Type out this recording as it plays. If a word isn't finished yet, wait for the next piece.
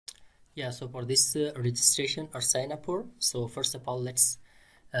Yeah, so for this registration or sign up form, so first of all, let's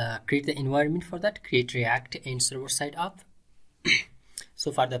create the environment for that. Create React and server-side app.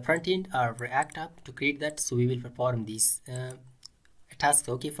 So for the front end or React app, to create that, so we will perform these tasks.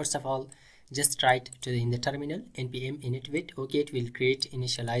 Okay, first of all, just write in the terminal npm init. Okay, it will create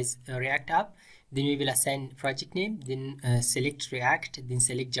initialize React app. Then we will assign project name, then select React, then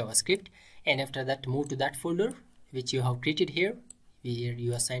select JavaScript, and after that move to that folder which you have created here. Here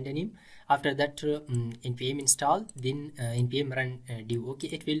you assigned a name. After that npm install, then npm run do. Okay,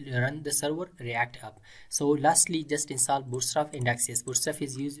 it will run the server React app. So lastly, just install Bootstrap and Access. Bootstrap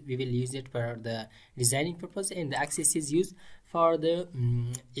is used, we will use it for the designing purpose, and the Access is used for the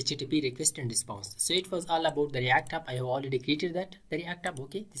HTTP request and response. So it was all about the React app. I have already created that, the React app.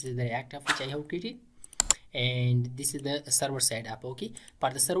 Okay, this is the React app which I have created, and this is the server side app. Okay,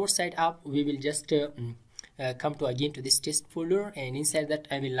 for the server side app, we will just come to again to this test folder, and inside that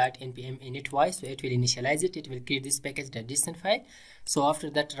I will write npm init, so it will initialize it. It will create this package.json file. So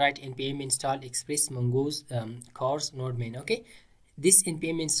after that, write npm install express mongoose cars node main. Okay, this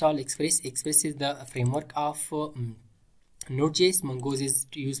npm install express is the framework of Node.js. Mongoose is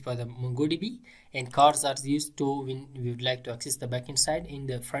used for the MongoDB, and cars are used to when we would like to access the backend side in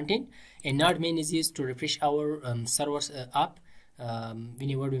the front end, and node main is used to refresh our servers app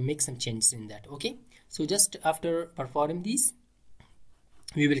whenever we make some changes in that. Okay, so just after performing these,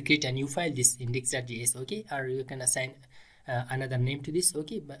 we will create a new file, this index.js. Okay, or you can assign another name to this.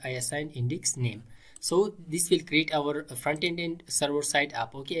 Okay, but I assigned index name. So this will create our front end and server side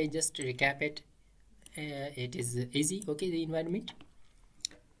app. Okay, I just recap it. It is easy. Okay, the environment.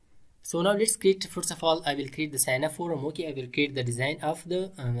 So now let's create, first of all, I will create the sign up forum. Okay, I will create the design of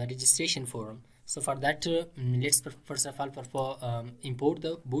the registration forum. So for that, let's first of all import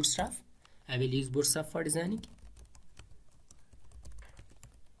the Bootstrap. I will use Bootstrap for designing.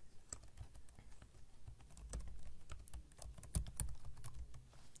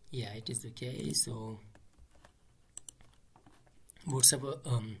 Yeah, it is okay. So Bootstrap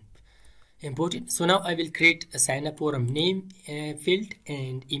imported. So now I will create a sign up forum name field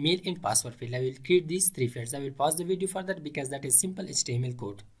and email and password field. I will create these three fields. I will pause the video for that because that is simple HTML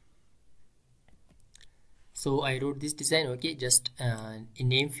code. So I wrote this design. Okay, just a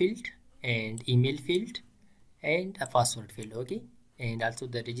name field and email field and a password field. Okay, and also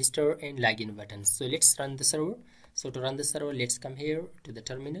the register and login buttons. So let's run the server. So to run the server, let's come here to the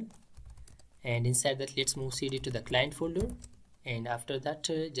terminal, and inside that let's move cd to the client folder, and after that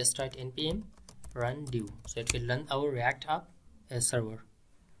just write npm run do. So it will run our React app server.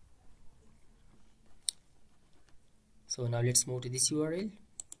 So now let's move to this URL.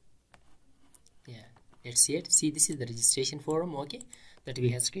 Yeah, let's see it. See, this is the registration forum. Okay, that we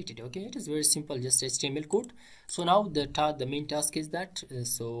have created. Okay, it is very simple, just HTML code. So now the main task is that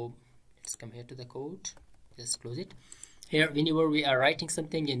so let's come here to the code, just close it. Here, whenever we are writing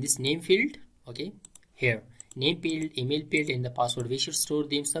something in this name field, okay, here name field, email field, and the password, we should store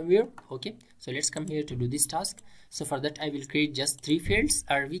them somewhere. Okay, so let's come here to do this task. So for that I will create just three fields,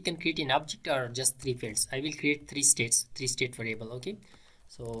 or we can create an object or just three fields. I will create three state variable. Okay,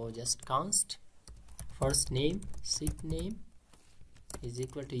 so just const first name sit name is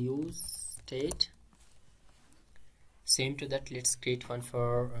equal to use state. Same to that, let's create one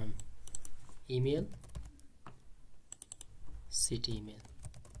for email, sit email,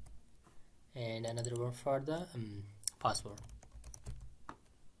 and another one for the password.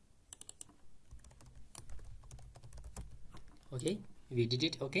 Okay, we did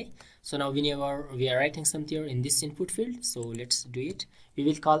it. Okay, so now whenever we are writing something in this input field, so let's do it. We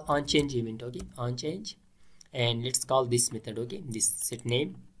will call onChange event. Okay, onChange, and let's call this method. Okay, this set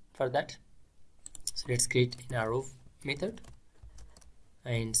name for that. So let's create an arrow method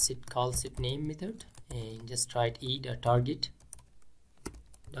and call set name method, and just write e.target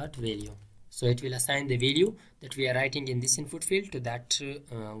dot value. So it will assign the value that we are writing in this input field to that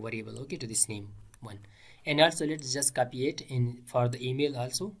variable. Okay, to this name one. And also let's just copy it in for the email.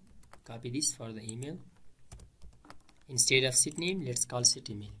 Also copy this for the email. Instead of sit name, let's call sit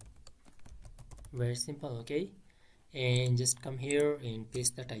email. Very simple. Okay, and just come here and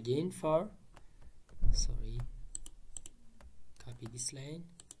paste that again for, sorry, copy this line,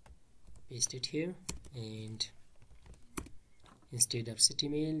 paste it here, and instead of sit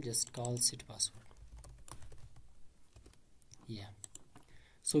email, just call sit password. Yeah,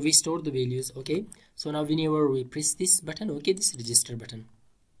 so we store the values. Okay, so now whenever we press this button, okay, this register button,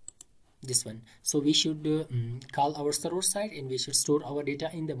 this one, so we should call our server side, and we should store our data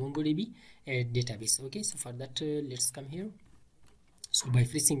in the MongoDB database. Okay, so for that let's come here. So by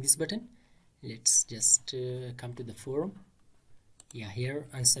pressing this button, let's just come to the forum, Yeah, here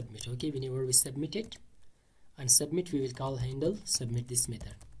and submit. Okay, whenever we submit it and submit, we will call handle submit this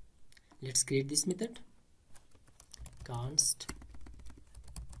method. Let's create this method, const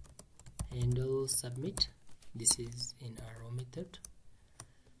handle submit. This is in arrow method,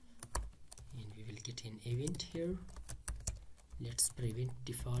 and we will get an event here. Let's prevent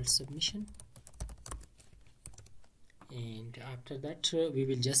default submission, and after that we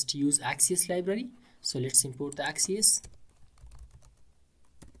will just use Axios library. So let's import the Axios,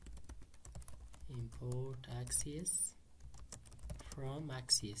 import Axios from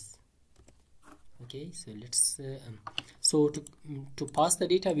Axios. Okay, so let's so to pass the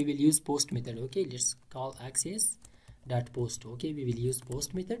data, we will use post method. Okay, let's call Axios dot post. Okay, we will use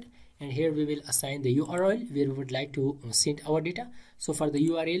post method, and here we will assign the URL where we would like to send our data. So for the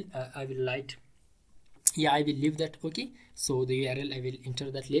URL, I will write, yeah, I will leave that. Okay, so the URL I will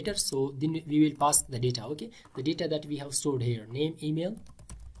enter that later. So then we will pass the data. Okay, the data that we have stored here: name, email,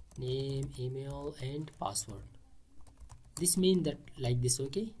 and password. This means that like this.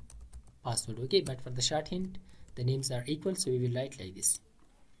 Okay, password. Okay, but for the shorthand, the names are equal, so we will write like this.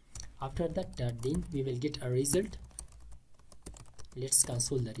 After that, then we will get a result. Let's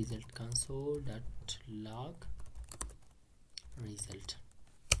console the result, console.log result.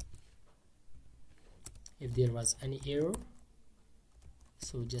 If there was any error,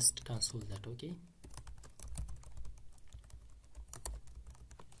 so just console that. Okay,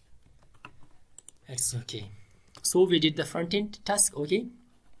 that's okay. So we did the front end task. Okay,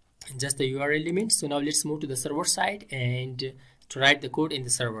 just the URL element. So now let's move to the server side and to write the code in the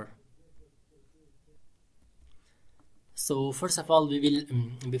server. So first of all, we will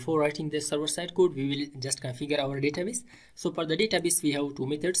before writing the server side code, we will just configure our database. So for the database, we have two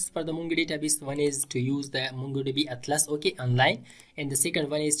methods for the Mongo database. One is to use the MongoDB Atlas, okay, online, and the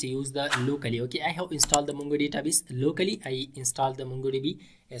second one is to use the locally. Okay, I have installed the Mongo database locally. I installed the MongoDB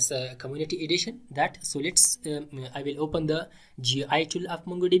as a community edition. That so let's I will open the GUI tool of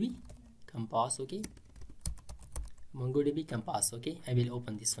MongoDB Compass. Okay, MongoDB Compass. Okay, I will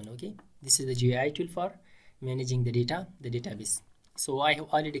open this one. Okay, this is the GUI tool for managing the database. So I have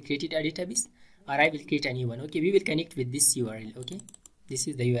already created a database, or I will create a new one. Okay, we will connect with this URL. Okay, this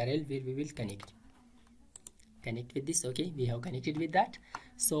is the URL where we will connect with this. Okay, we have connected with that.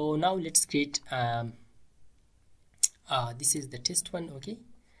 So now let's create this is the test one. Okay,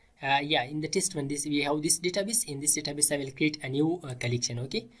 yeah, in the test one, this we have this database. In this database, I will create a new collection.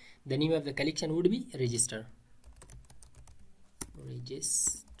 Okay, the name of the collection would be register.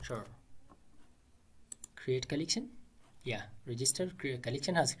 Create collection. Yeah, register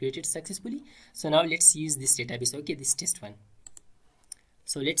collection has created successfully. So now let's use this database. Okay, this test one.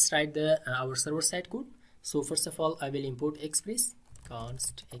 So let's write the our server side code. So first of all, I will import express.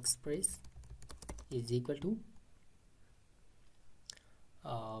 Const express is equal to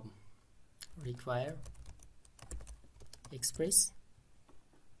require express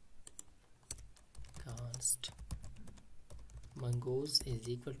const mongos is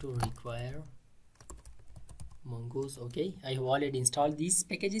equal to require mongos. Okay, I have already installed these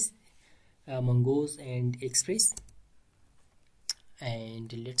packages, mongos and express,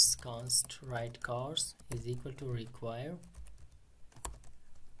 and let's const write cars is equal to require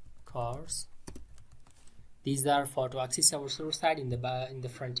cars. These are for to access our server side in the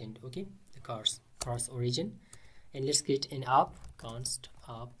front end. Okay, the cars origin, and let's create an app. Const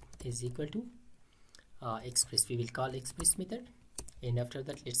app is equal to express. We will call express method, and after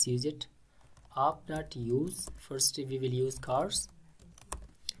that let's use it app.use. First we will use cars,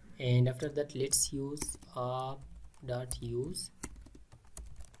 and after that let's use app.use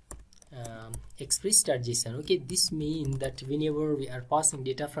express.json. Okay, this means that whenever we are passing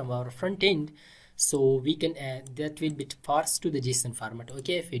data from our front end, so we can that will be parsed to the JSON format.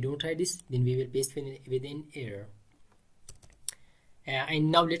 Okay, if we don't try this, then we will paste with an error.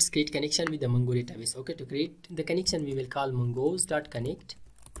 And now let's create connection with the Mongo database. Okay, to create the connection, we will call mongos.connect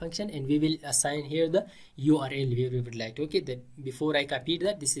function, and we will assign here the URL where we would like to. Okay, that before I copied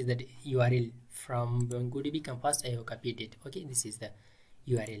that, this is the URL from MongoDB Compass. I have copied it. Okay, this is the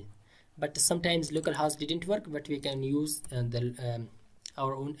URL, but sometimes localhost didn't work, but we can use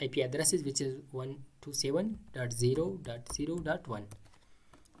our own IP addresses, which is 127.0.0.1.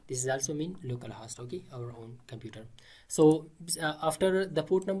 This is also mean localhost. Okay, our own computer. So after the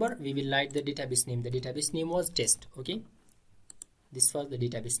port number, we will write the database name. The database name was test. Okay, this was the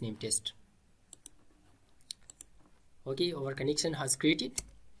database name test. Okay, our connection has created.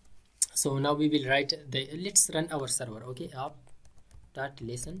 So now we will write the, let's run our server. Okay,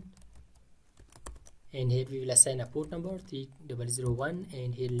 app.listen, and here we will assign a port number 3001,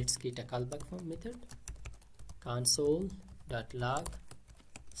 and here let's create a callback method, console dot log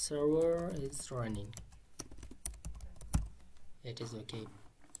server is running. It is okay.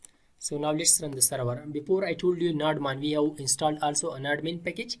 So now let's run the server. Before I told you nodman, we have installed also a nodman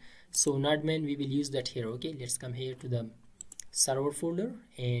package. So nodman we will use that here. Okay, let's come here to the server folder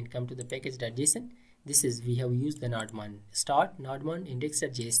and come to the package.json. This is, we have used the nodman start nodman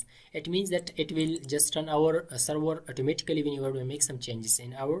index.js. It means that it will just run our server automatically whenever we make some changes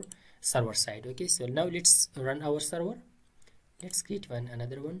in our server side. Okay, so now let's run our server. Let's create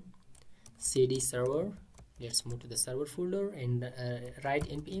another one, cd server. Let's move to the server folder and write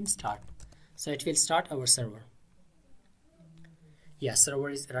npm start. So it will start our server. Yeah, server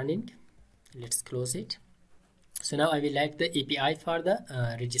is running. Let's close it. So now I will add the API for the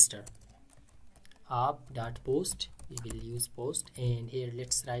register. app.post, we will use post, and here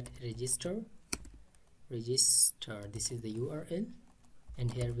let's write register. This is the URL,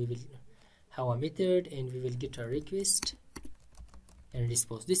 and here we will have a method and we will get a request and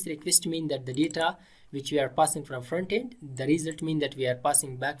response. This request means that the data which we are passing from front end, the result means that we are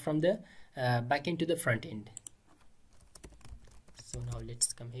passing back from the back end to the front end. So now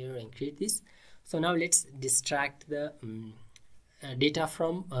let's come here and create this. So now let's distract the data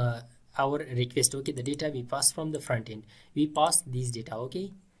from our request. Okay, the data we pass from the front end, we pass these data.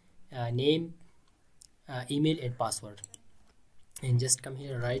 Okay, name, email and password, and just come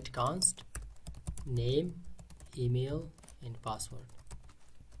here, write const name, email and password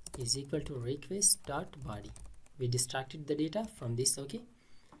is equal to request dot body. We distracted the data from this. Okay,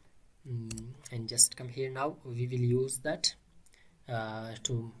 and just come here. Now we will use that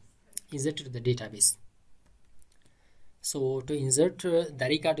to insert to the database. So to insert the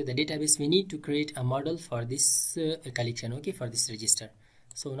record to the database, we need to create a model for this collection. Okay, for this register.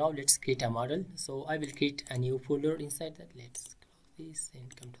 So now let's create a model. So I will create a new folder inside that. Let's close this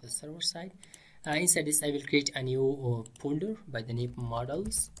and come to the server side. Inside this I will create a new folder by the name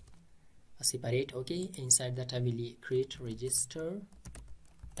models, separate. Okay, inside that I will create register.js.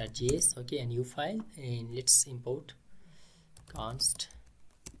 okay, a new file, and let's import const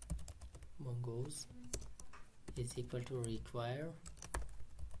mongoose is equal to require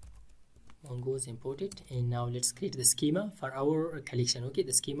mongoose imported. And now let's create the schema for our collection. Okay,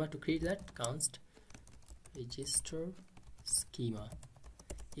 the schema to create that, const register schema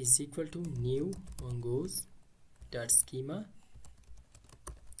is equal to new mongoose dot schema,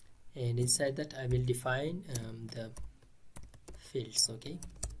 and inside that I will define the fields. Okay,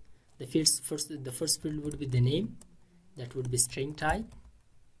 the fields the first field would be the name, that would be string type.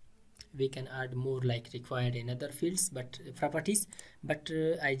 We can add more like required in other fields, but properties, but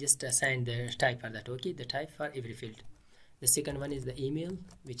I just assigned the type for that. Okay, the type for every field. The second one is the email,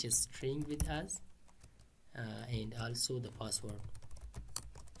 which is string with us, and also the password,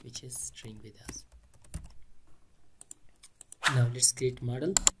 which is string with us. Now let's create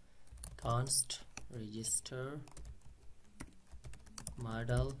model, const register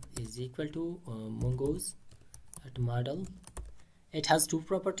model is equal to mongoose at model. It has two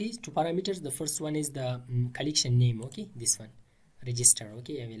properties, two parameters. The first one is the collection name. Okay, this one, register.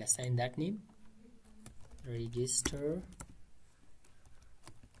 Okay, I will assign that name, register,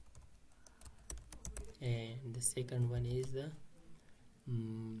 and the second one is the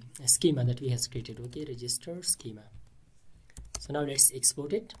schema that we have created. Okay, register schema. So now let's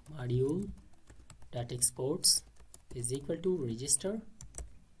export it. Module dot exports is equal to register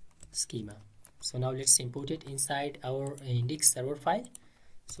schema. So now let's import it inside our index server file.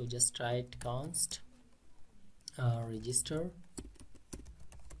 So just write const register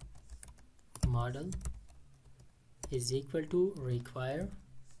model is equal to require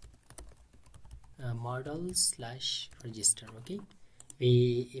model slash register. Okay,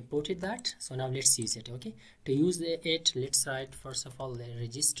 we imported that. So now let's use it. Okay, to use it, let's write first of all the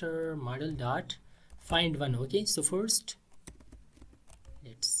register model dot find one. Okay, so first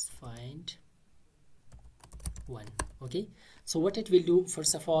let's find one. Okay, so what it will do,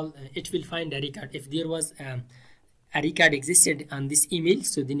 first of all, it will find a record. If there was a record existed on this email,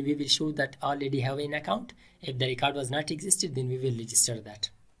 so then we will show that already have an account. If the record was not existed, then we will register that.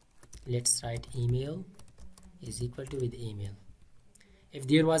 Let's write email is equal to with email. If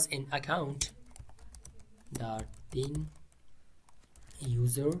there was an account dot then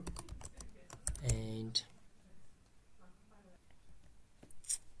user, and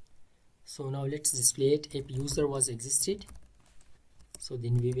so now let's display it. If user was existed, so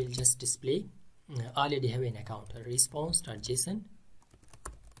then we will just display already have an account. Response.json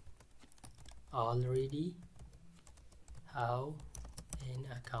already have an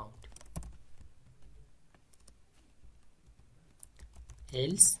account.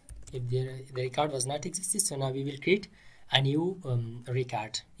 Else, if the record was not existed, so now we will create a new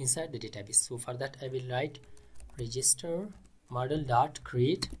record inside the database. So for that I will write register model dot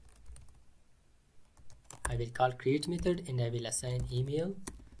create. I will call create method and I will assign email.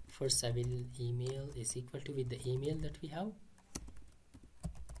 First I will email is equal to with the email that we have,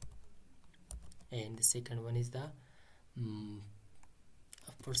 and the second one is the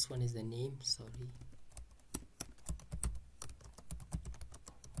first one is the name, sorry.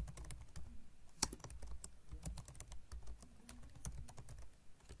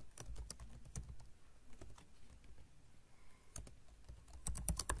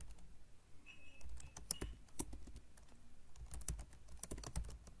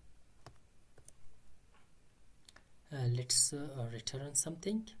 Let's return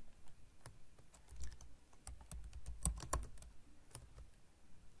something.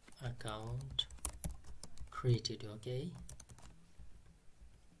 Account created, okay.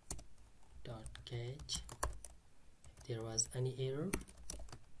 Dot catch. If there was any error,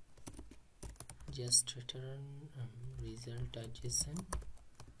 just return result.json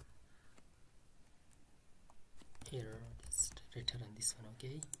error. Just return this one,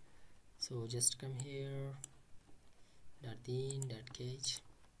 okay. So just come here, .catch.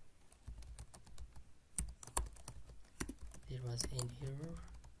 There was an error,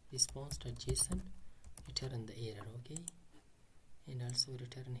 response.json, return the error, okay, and also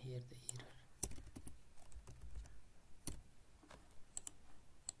return here the error.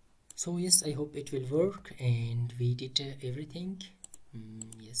 So yes, I hope it will work, and we did everything.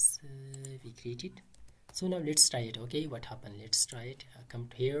 Yes, we created. So now let's try it, okay. What happened? Let's try it. Come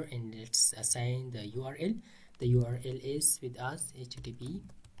here and let's assign the URL. The URL is with us http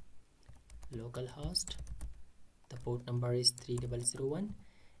localhost, the port number is 3001,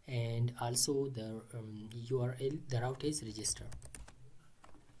 and also the URL, the route is register.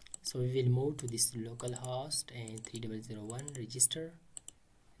 So we will move to this localhost and 3001 register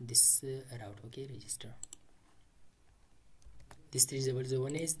this route, okay, register. This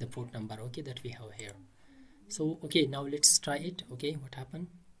 3001 is the port number, okay, that we have here. So okay, now let's try it, okay. What happened?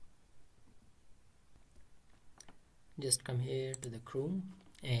 Just come here to the Chrome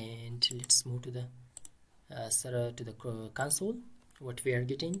and let's move to the console. What we are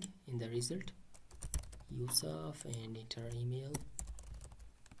getting in the result, Yusuf, and enter email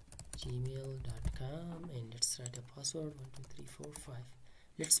gmail.com, and let's write a password 12345.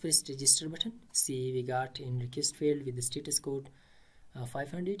 Let's press register button. See, we got in request field with the status code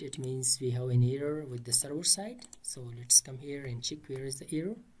 500. It means we have an error with the server side. So let's come here and check where is the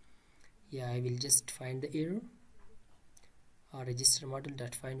error. Yeah, I will just find the error. Our register model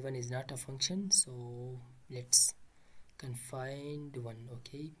dot find one is not a function, so let's confine one,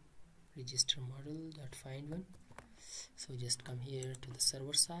 okay. Register model dot find one. So just come here to the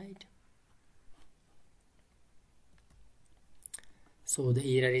server side. So the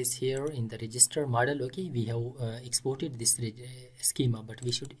error is here in the register model, okay. We have exported this schema, but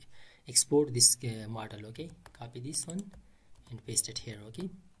we should export this model, okay. Copy this one and paste it here, okay.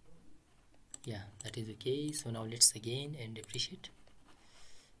 Yeah, that is okay. So now let's again and refresh it.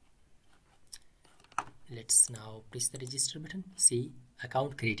 Let's now press the register button. See,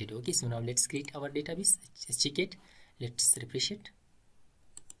 account created, okay. So now let's create our database. Let's check it. Let's refresh it.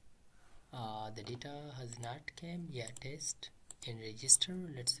 The data has not came. Yeah, test and register.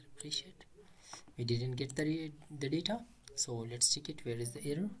 Let's refresh it. We didn't get the data, so let's check it. Where is the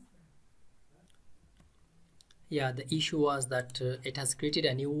error? Yeah, the issue was that it has created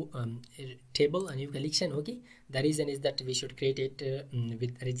a new table, a new collection, okay. The reason is that we should create it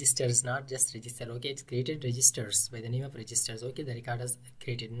with registers, not just register, okay. It's created registers by the name of registers, okay. The record has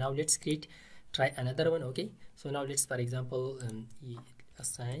created. Now let's try another one, okay. So now let's, for example,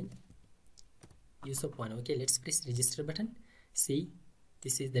 assign Yusuf one, okay. Let's press register button. See,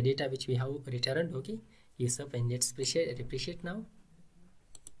 this is the data which we have returned, okay, Yusuf, and let's refresh it now.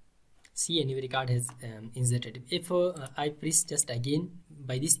 See, a new record has inserted. If I press just again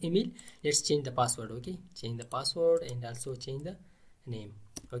by this email, let's change the password, okay. Change the password and also change the name,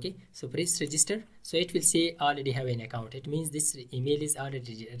 okay. So press register, so it will say already have an account. It means this email is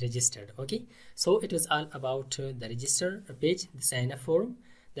already registered, okay. So it was all about the register page, the sign up form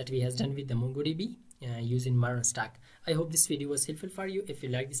that we has done with the MongoDB using MERN Stack. I hope this video was helpful for you. If you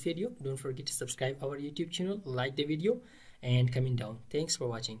like this video, don't forget to subscribe our YouTube channel, like the video, and comment down. Thanks for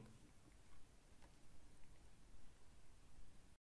watching.